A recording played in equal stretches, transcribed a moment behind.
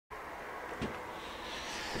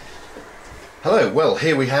Hello, well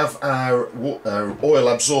here we have our oil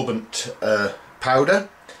absorbent powder.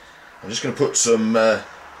 I'm just going to put some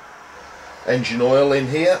engine oil in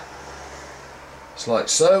here, just like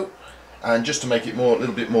so, and just to make it a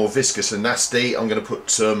little bit more viscous and nasty, I'm going to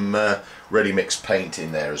put some ready mix paint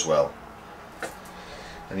in there as well.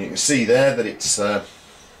 And you can see there that it's a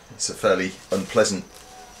fairly unpleasant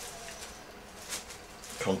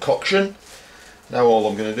concoction. Now all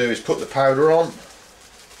I'm going to do is put the powder on,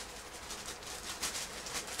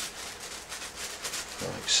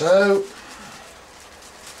 like so.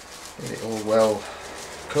 Get it all well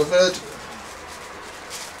covered,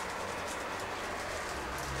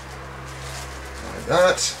 like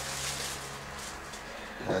that,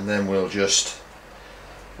 and then we'll just,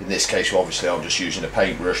 in this case obviously I'm just using a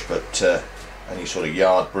paintbrush, but any sort of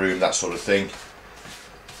yard broom, that sort of thing,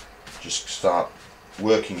 just start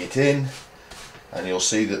working it in, and you'll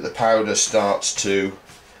see that the powder starts to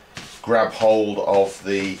grab hold of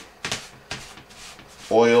the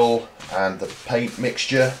oil and the paint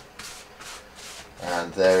mixture,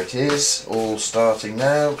 and there it is, all starting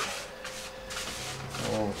now. It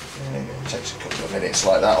takes a couple of minutes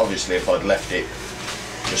like that. Obviously if I'd left it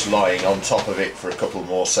just lying on top of it for a couple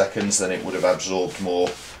more seconds, then it would have absorbed more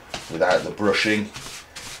without the brushing.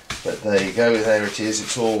 But there you go, there it is,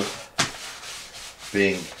 it's all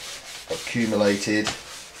being accumulated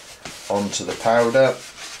onto the powder,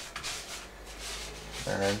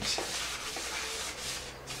 and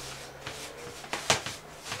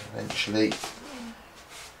eventually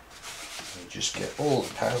you just get all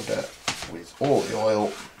the powder with all the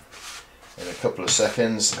oil in a couple of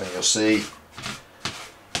seconds, and you'll see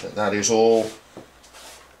that that is all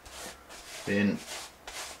been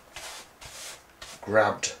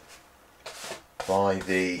grabbed by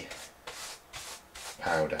the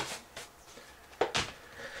powder.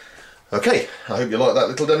 Okay, I hope you like that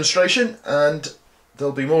little demonstration, and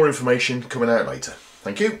there'll be more information coming out later.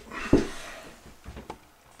 Thank you.